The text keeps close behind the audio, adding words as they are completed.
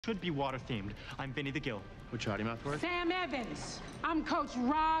Should be water-themed. I'm Vinny the Gill. What's your mouth word? Sam Evans. I'm Coach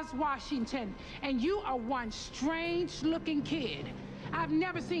Roz Washington, and you are one strange-looking kid. I've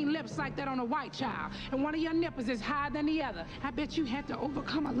never seen lips like that on a white child, and one of your nipples is higher than the other. I bet you had to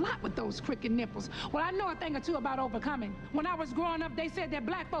overcome a lot with those crooked nipples. Well, I know a thing or two about overcoming. When I was growing up, they said that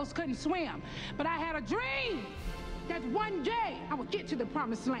black folks couldn't swim, but I had a dream that one day I would get to the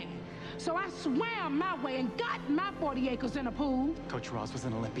promised land. So I swam my way and got my 40 acres in a pool. Coach Roz was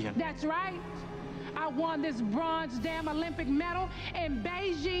an Olympian. That's right. I won this bronze damn Olympic medal in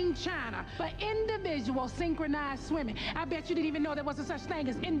Beijing, China, for individual synchronized swimming. I bet you didn't even know there was a such thing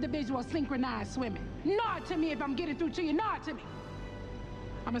as individual synchronized swimming. Nod to me if I'm getting through to you. Nod to me.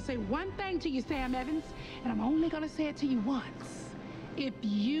 I'm gonna say one thing to you, Sam Evans, and I'm only gonna say it to you once. If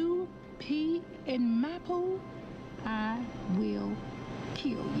you pee in my pool, I will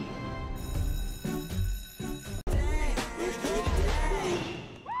kill you.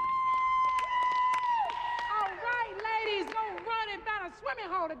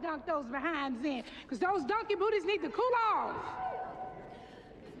 Swimming hole to dunk those behinds in, because those donkey booties need to cool off.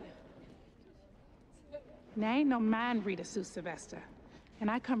 Now, ain't no mind reader, Sue Sylvester.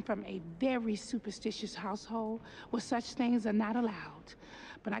 And I come from a very superstitious household where such things are not allowed.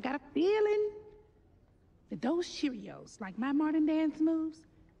 But I got a feeling that those Cheerios, like my Martin dance moves,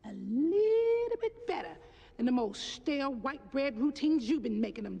 a little bit better than the most stale white bread routines you've been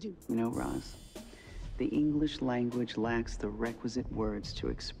making them do. You know, Roz, the English language lacks the requisite words to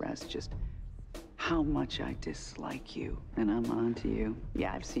express just how much I dislike you. And I'm on to you.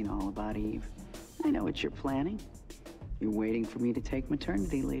 Yeah, I've seen all about Eve. I know what you're planning. You're waiting for me to take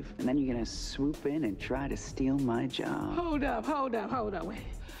maternity leave, and then you're gonna swoop in and try to steal my job. Hold up, wait.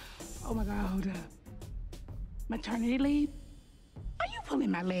 Oh my God, hold up. Maternity leave? Are you pulling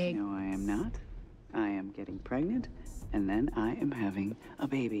my leg? No, I am not. I am getting pregnant, and then I am having a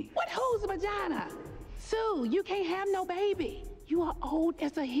baby. What holds a vagina? Sue, you can't have no baby. You are old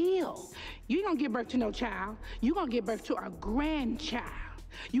as a hill. You ain't gonna give birth to no child. You gonna give birth to a grandchild.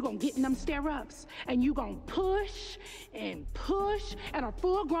 You gonna get in them stirrups, and you gonna push, and a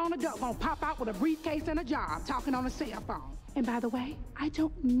full-grown adult gonna pop out with a briefcase and a job, talking on a cell phone. And by the way, I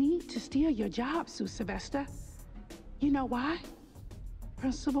don't need to steal your job, Sue Sylvester. You know why?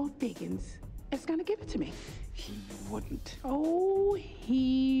 Principal Diggins is gonna give it to me. He wouldn't. Oh,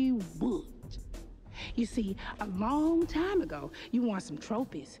 he would. You see, a long time ago, you won some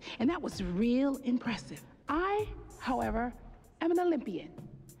trophies, and that was real impressive. I, however, am an Olympian.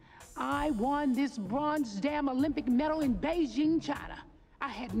 I won this bronze damn Olympic medal in Beijing, China. I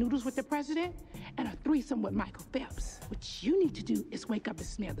had noodles with the president and a threesome with Michael Phelps. What you need to do is wake up and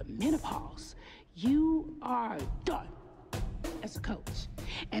smell the menopause. You are done as a coach.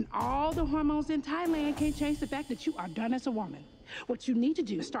 And all the hormones in Thailand can't change the fact that you are done as a woman. What you need to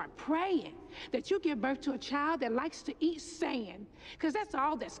do is start praying that you give birth to a child that likes to eat sand, because that's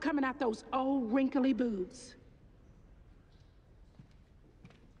all that's coming out those old wrinkly boobs.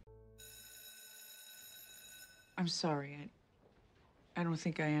 I'm sorry. I don't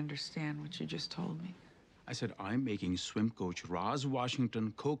think I understand what you just told me. I said I'm making swim coach Roz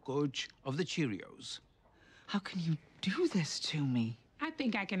Washington co-coach of the Cheerios. How can you do this to me? I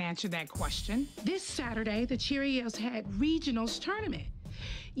think I can answer that question. This Saturday, the Cheerios had regionals tournament.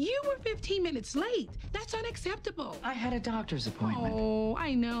 You were 15 minutes late. That's unacceptable. I had a doctor's appointment. Oh,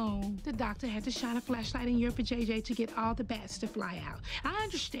 I know. The doctor had to shine a flashlight in your JJ to get all the bats to fly out. I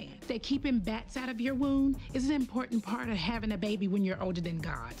understand that keeping bats out of your wound is an important part of having a baby when you're older than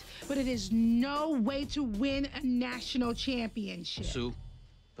God. But it is no way to win a national championship. Sue,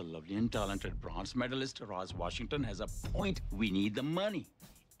 the lovely and talented bronze medalist Roz Washington has a point. We need the money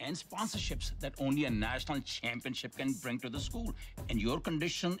and sponsorships that only a national championship can bring to the school. And your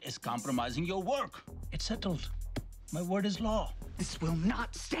condition is compromising your work. It's settled. My word is law. This will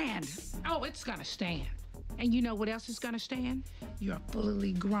not stand. Oh, it's gonna stand. And you know what else is gonna stand? Your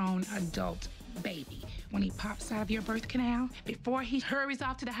fully grown adult baby. When he pops out of your birth canal, before he hurries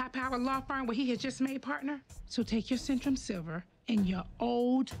off to the high-powered law firm where he has just made partner. So take your Centrum Silver and your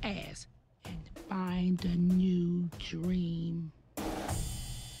old ass and find a new dream.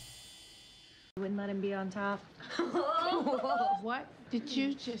 Wouldn't let him be on top. What did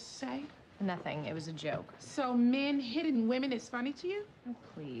you just say? Nothing. It was a joke. So men hitting women is funny to you? Oh,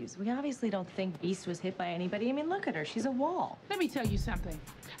 please. We obviously don't think Beast was hit by anybody. I mean, look at her. She's a wall. Let me tell you something.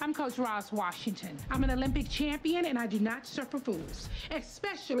 I'm Coach Roz Washington. I'm an Olympic champion, and I do not suffer fools,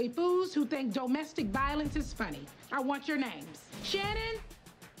 especially fools who think domestic violence is funny. I want your names. Shannon,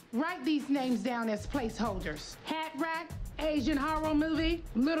 write these names down as placeholders. Hat Rack, Asian horror movie,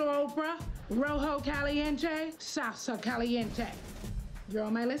 Little Oprah, Rojo Caliente, Salsa Caliente. You're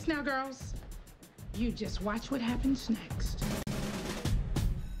on my list now, girls. You just watch what happens next.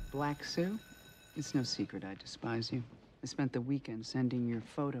 Black Sue, it's no secret I despise you. I spent the weekend sending your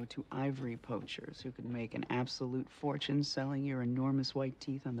photo to ivory poachers who could make an absolute fortune selling your enormous white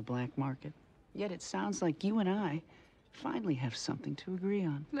teeth on the black market. Yet it sounds like you and I finally have something to agree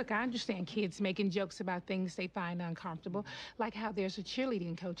on. Look, I understand kids making jokes about things they find uncomfortable, like how there's a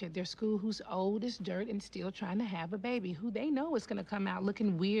cheerleading coach at their school who's old as dirt and still trying to have a baby, who they know is gonna come out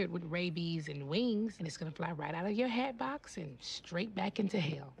looking weird with rabies and wings, and it's gonna fly right out of your hat box and straight back into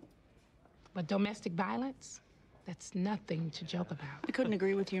hell. But domestic violence, that's nothing to joke about. I couldn't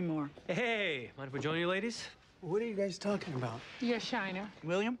agree with you more. Hey, mind if we join you ladies? What are you guys talking about? You're a shiner.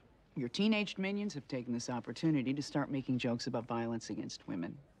 William, your teenage minions have taken this opportunity to start making jokes about violence against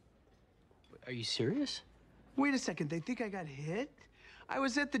women. Are you serious? Wait a second, they think I got hit? I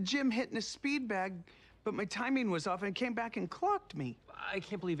was at the gym hitting a speed bag, but my timing was off and it came back and clocked me. I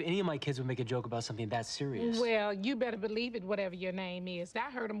can't believe any of my kids would make a joke about something that serious. Well, you better believe it, whatever your name is. I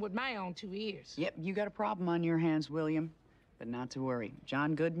heard him with my own 2 ears. Yep, you got a problem on your hands, William. But not to worry.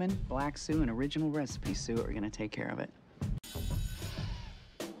 John Goodman, Black Sue, and Original Recipe Sue are gonna take care of it.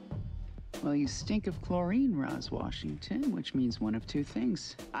 Well, you stink of chlorine, Roz Washington, which means one of two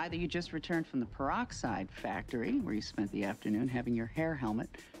things. Either you just returned from the peroxide factory, where you spent the afternoon having your hair helmet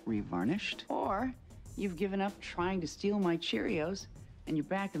revarnished, or you've given up trying to steal my Cheerios, and you're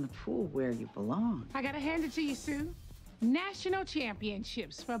back in the pool where you belong. I gotta hand it to you, Sue. National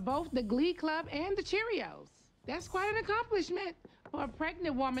championships for both the Glee Club and the Cheerios. That's quite an accomplishment for a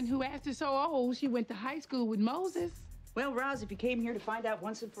pregnant woman who acted so old she went to high school with Moses. Well, Roz, if you came here to find out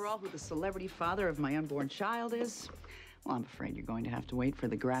once and for all who the celebrity father of my unborn child is, well, I'm afraid you're going to have to wait for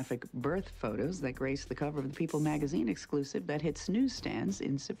the graphic birth photos that grace the cover of the People magazine exclusive that hits newsstands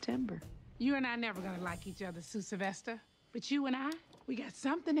in September. You and I never gonna like each other, Sue Sylvester. But you and I, we got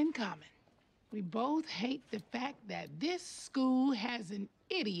something in common. We both hate the fact that this school has an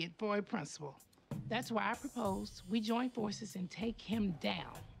idiot for a principal. That's why I propose we join forces and take him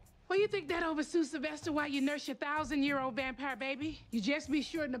down. Well, you think that over, Sue Sylvester, while you nurse your 1,000-year-old vampire baby? You just be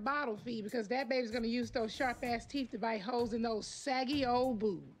sure in the bottle feed, because that baby's gonna use those sharp-ass teeth to bite holes in those saggy old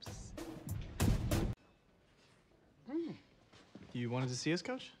boobs. You wanted to see us,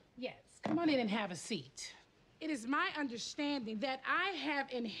 Coach? Yes, come on in and have a seat. It is my understanding that I have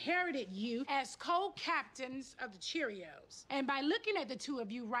inherited you as co-captains of the Cheerios. And by looking at the two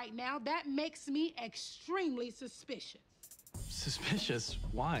of you right now, that makes me extremely suspicious. Suspicious?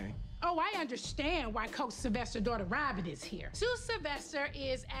 Why? Oh, I understand why Coach Sylvester's daughter Robin is here. Sue Sylvester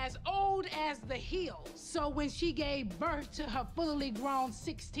is as old as the hills. So when she gave birth to her fully grown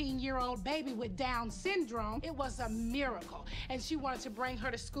 16-year-old baby with Down syndrome, it was a miracle. And she wanted to bring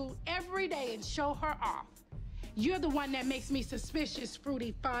her to school every day and show her off. You're the one that makes me suspicious,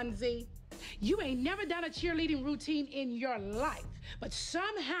 Fruity Fonzie. You ain't never done a cheerleading routine in your life, but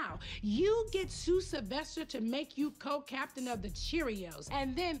somehow you get Sue Sylvester to make you co-captain of the Cheerios.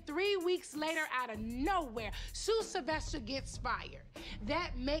 And then 3 weeks later, out of nowhere, Sue Sylvester gets fired.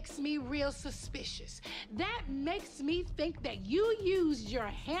 That makes me real suspicious. That makes me think that you used your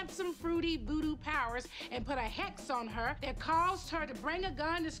handsome fruity voodoo powers and put a hex on her that caused her to bring a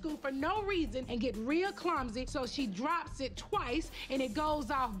gun to school for no reason and get real clumsy, so she drops it twice and it goes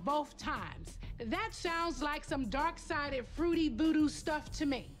off both times. That sounds like some dark-sided fruity voodoo stuff to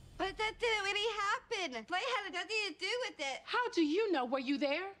me. But that didn't really happen. Play had nothing to do with it. How do you know? Were you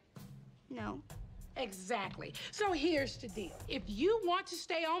there? No. Exactly. So here's the deal. If you want to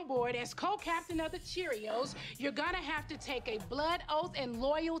stay on board as co-captain of the Cheerios, you're gonna have to take a blood oath and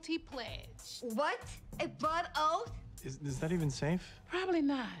loyalty pledge. What? A blood oath? Is that even safe? Probably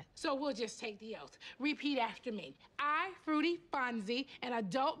not. So we'll just take the oath. Repeat after me. I, Fruity Fonzie, and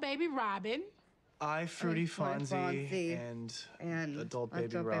adult baby Robin. I, Fruity Fonzie, and adult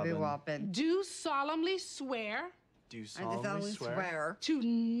baby Robin. Do solemnly swear. Do solemnly swear. To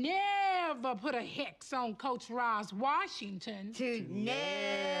never put a hex on Coach Roz Washington. To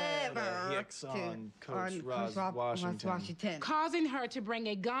never. Hex on Coach Roz Washington. Causing her to bring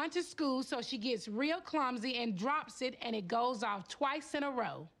a gun to school so she gets real clumsy and drops it and it goes off twice in a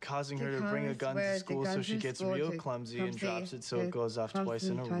row. Causing her to bring a gun to school so she gets real clumsy and drops it so it goes off twice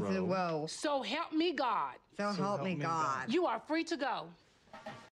in a row. So help me God. So help me God. You are free to go.